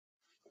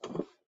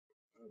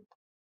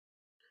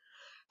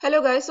Hello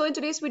guys, so in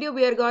today's video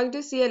we are going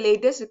to see a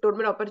latest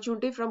recruitment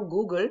opportunity from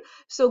Google.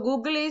 So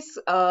Google is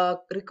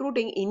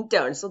recruiting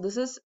interns. So this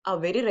is a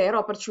very rare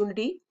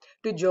opportunity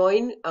to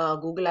join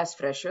Google as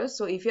freshers.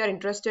 So if you are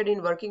interested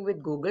in working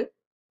with Google,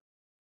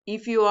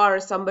 if you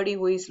are somebody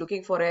who is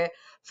looking for a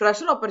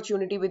fresher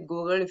opportunity with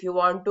Google, if you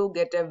want to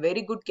get a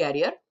very good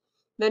career,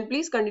 then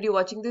please continue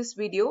watching this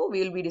video.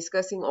 We'll be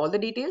discussing all the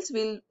details.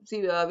 We'll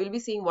be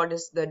seeing what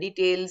is the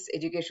details,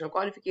 educational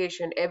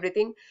qualification,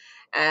 everything,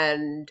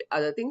 and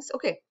other things.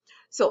 Okay.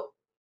 So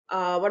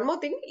one more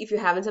thing, if you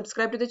haven't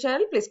subscribed to the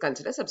channel, please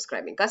consider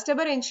subscribing.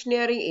 Customer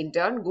Engineering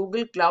Intern,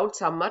 Google Cloud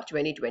Summer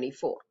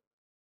 2024.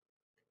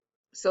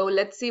 So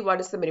let's see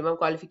what is the minimum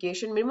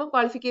qualification. Minimum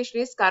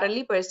qualification is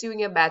currently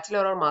pursuing a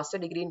bachelor or master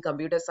degree in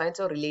computer science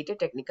or related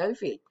technical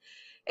field.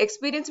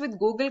 Experience with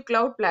Google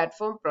Cloud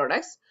Platform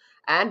products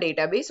and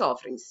database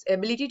offerings.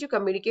 Ability to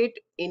communicate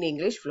in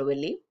English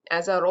fluently,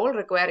 as our role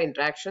require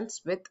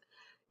interactions with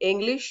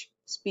English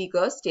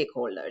speakers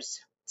stakeholders.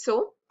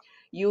 So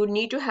you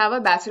need to have a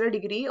bachelor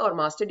degree or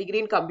master degree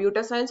in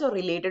computer science or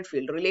related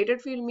field.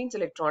 Related field means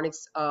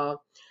electronics or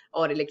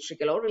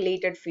electrical, or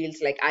related fields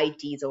like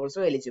IT is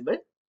also eligible.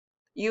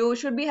 You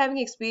should be having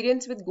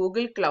experience with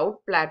Google Cloud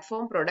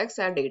Platform products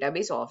and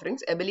database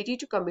offerings, ability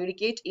to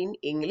communicate in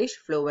English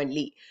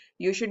fluently.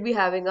 You should be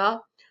having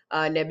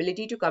an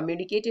ability to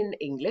communicate in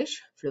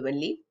English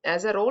fluently,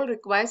 as a role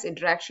requires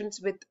interactions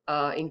with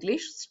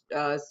English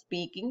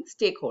speaking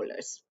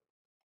stakeholders.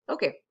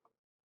 Okay.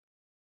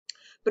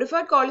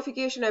 Preferred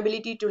qualification,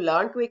 ability to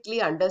learn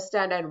quickly,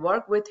 understand and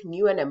work with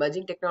new and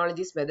emerging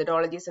technologies,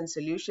 methodologies and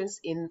solutions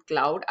in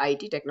cloud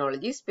IT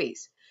technology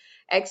space.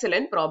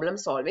 Excellent problem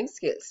solving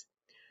skills.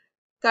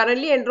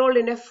 Currently enrolled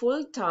in a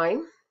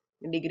full-time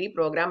degree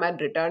program and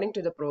returning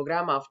to the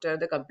program after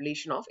the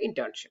completion of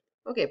internship.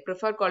 Okay,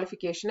 preferred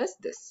qualification is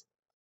this.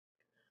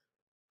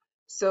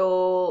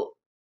 So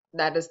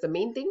that is the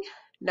main thing.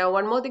 Now,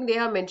 one more thing they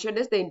have mentioned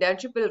is the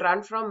internship will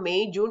run from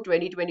May, June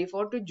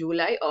 2024 to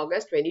July,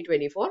 August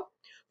 2024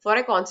 for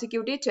a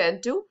consecutive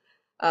 10 to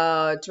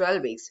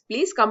 12 weeks.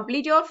 Please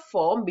complete your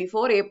form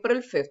before April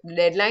 5th. The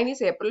deadline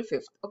is April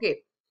 5th. Okay.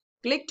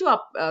 Click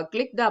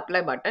the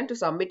apply button to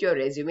submit your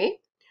resume.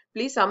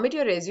 Please submit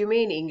your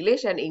resume in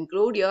English and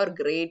include your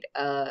grade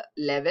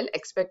level,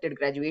 expected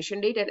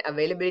graduation date, and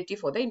availability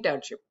for the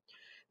internship.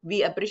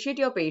 We appreciate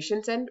your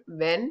patience, and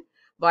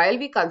while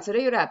we consider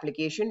your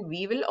application,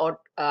 we will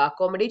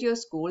accommodate your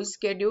school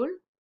schedule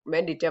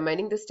when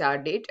determining the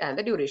start date and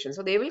the duration.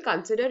 So they will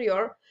consider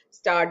your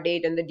start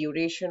date and the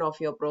duration of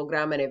your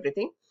program and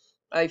everything.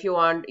 If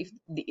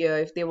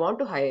they want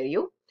to hire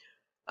you,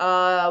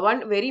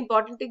 one very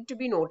important thing to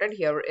be noted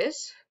here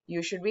is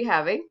you should be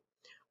having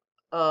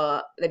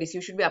that is,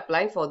 you should be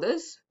applying for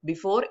this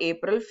before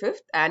April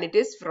 5th, and it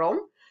is from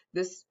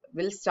this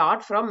will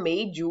start from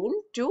May, June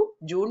to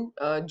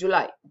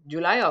July,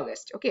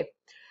 August. Okay,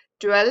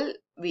 12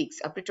 weeks,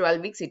 up to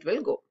 12 weeks it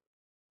will go.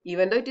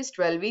 Even though it is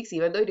 12 weeks,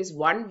 even though it is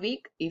 1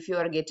 week, if you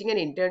are getting an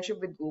internship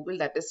with Google,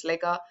 that is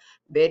like a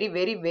very,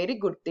 very, very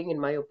good thing in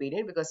my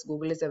opinion, because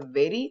Google is a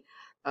very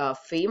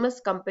famous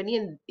company.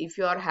 And if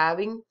you are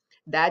having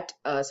that,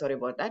 sorry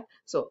about that.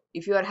 So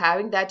if you are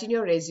having that in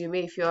your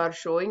resume, if you are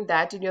showing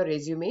that in your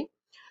resume,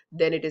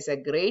 then it is a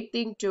great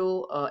thing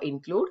to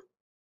include.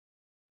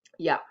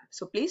 Yeah,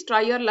 so please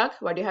try your luck.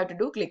 What you have to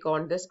do, click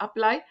on this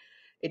apply.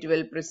 It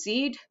will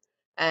proceed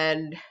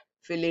and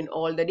fill in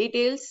all the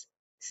details.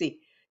 See,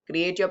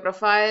 create your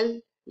profile,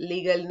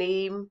 legal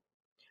name,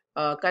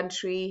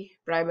 country,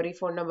 primary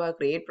phone number,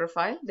 create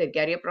profile, then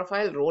career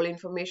profile, role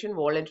information,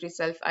 voluntary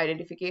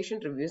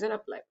self-identification, reviews and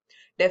apply.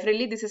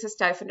 Definitely this is a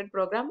stipended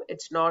program.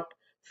 It's not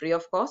free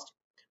of cost,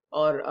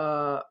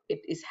 or it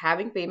is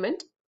having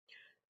payment.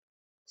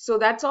 So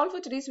that's all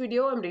for today's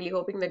video. I'm really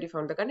hoping that you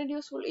found the content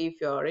useful. If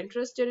you're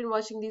interested in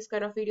watching these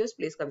kind of videos,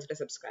 please consider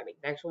subscribing.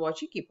 Thanks for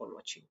watching. Keep on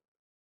watching.